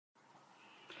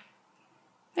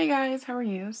Hey guys, how are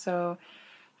you? So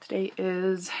today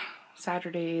is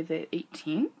Saturday the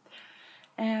 18th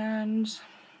and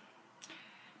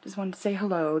just wanted to say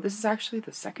hello. This is actually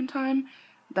the second time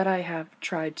that I have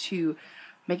tried to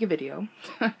make a video.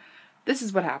 This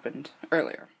is what happened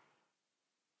earlier.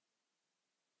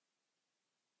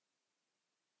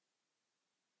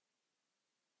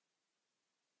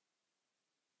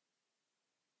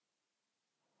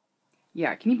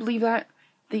 Yeah, can you believe that?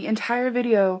 The entire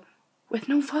video with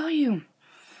no volume.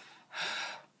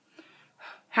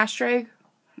 Hashtag,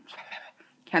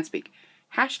 can't speak.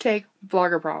 Hashtag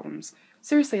vlogger problems.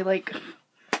 Seriously, like,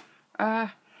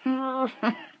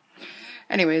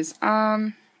 anyways,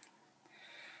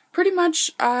 pretty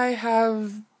much I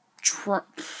have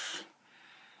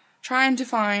trying to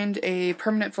find a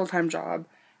permanent full-time job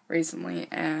recently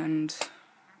and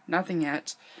nothing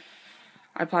yet.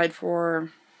 I applied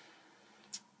for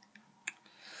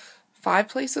 5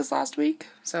 places last week,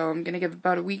 so I'm gonna give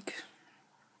about a week.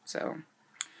 So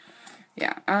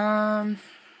yeah,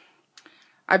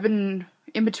 I've been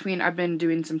in between. I've been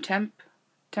doing some temp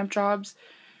jobs.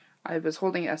 I was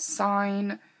holding a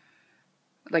sign,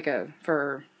 like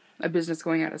for a business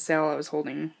going out of sale. I was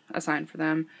holding a sign for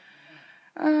them.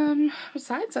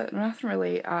 Besides that, nothing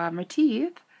really. My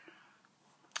teeth,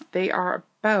 they are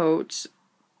about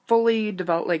fully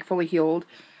developed, like fully healed,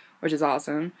 which is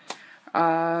awesome.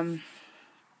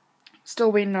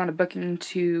 Still waiting on a booking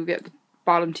to get the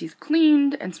bottom teeth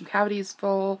cleaned and some cavities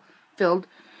filled.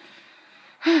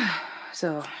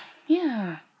 So,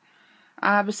 yeah.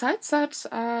 Besides that,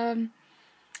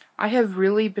 I have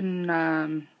really been,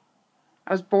 I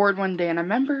was bored one day and I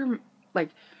remember,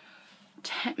 like,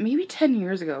 maybe 10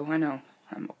 years ago, I know,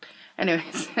 I'm old.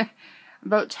 Anyways,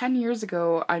 about 10 years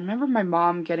ago, I remember my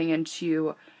mom getting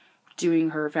into doing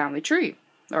her family tree,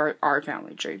 or our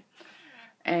family tree,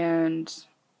 and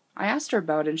I asked her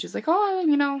about it, and she's like, oh,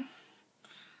 you know,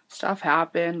 stuff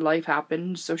happened, life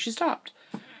happened, so she stopped.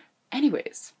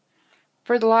 Anyways,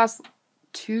 for the last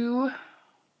two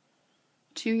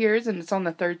years, and it's on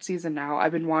the 3rd season now,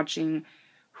 I've been watching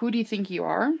Who Do You Think You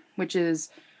Are, which is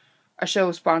a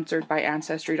show sponsored by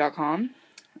Ancestry.com,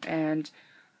 and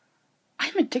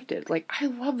I'm addicted. Like, I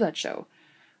love that show.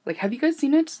 Like, have you guys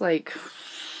seen it? Like,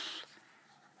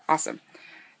 awesome.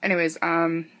 Anyways,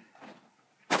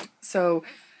 so,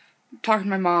 talking to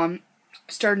my mom,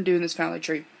 started doing this family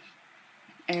tree,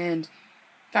 and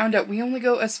found out we only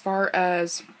go as far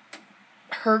as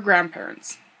her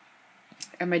grandparents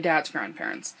and my dad's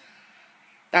grandparents.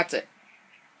 That's it.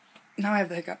 Now I have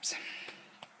the hiccups.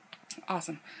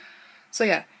 Awesome. So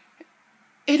yeah,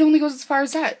 it only goes as far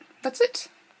as that. That's it.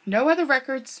 No other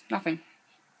records, nothing.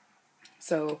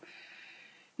 So,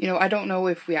 you know, I don't know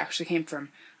if we actually came from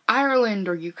Ireland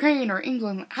or Ukraine or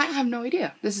England. I have no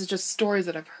idea. This is just stories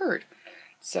that I've heard.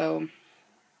 So,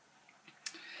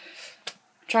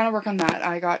 trying to work on that.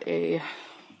 I got a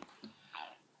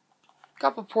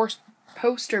couple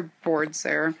poster boards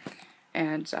there,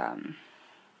 and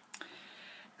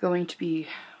going to be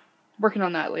working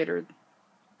on that later.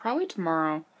 Probably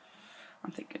tomorrow.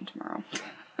 I'm thinking tomorrow.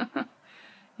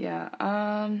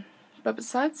 Yeah, but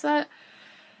besides that,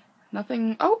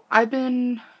 nothing. Oh, I've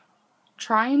been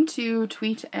trying to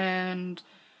tweet and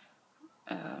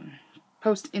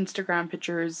post Instagram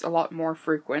pictures a lot more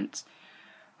frequent.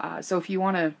 So if you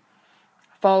want to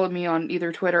follow me on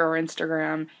either Twitter or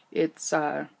Instagram,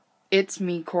 it's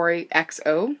me, Corey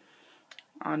XO,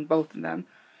 on both of them.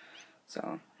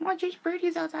 So, watch these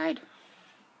birdies outside.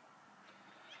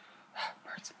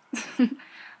 Birds.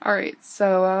 Alright,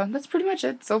 so that's pretty much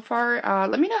it so far.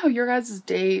 Let me know how your guys'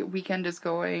 weekend is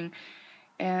going.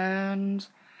 And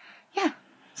yeah,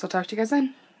 so talk to you guys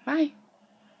then. Bye.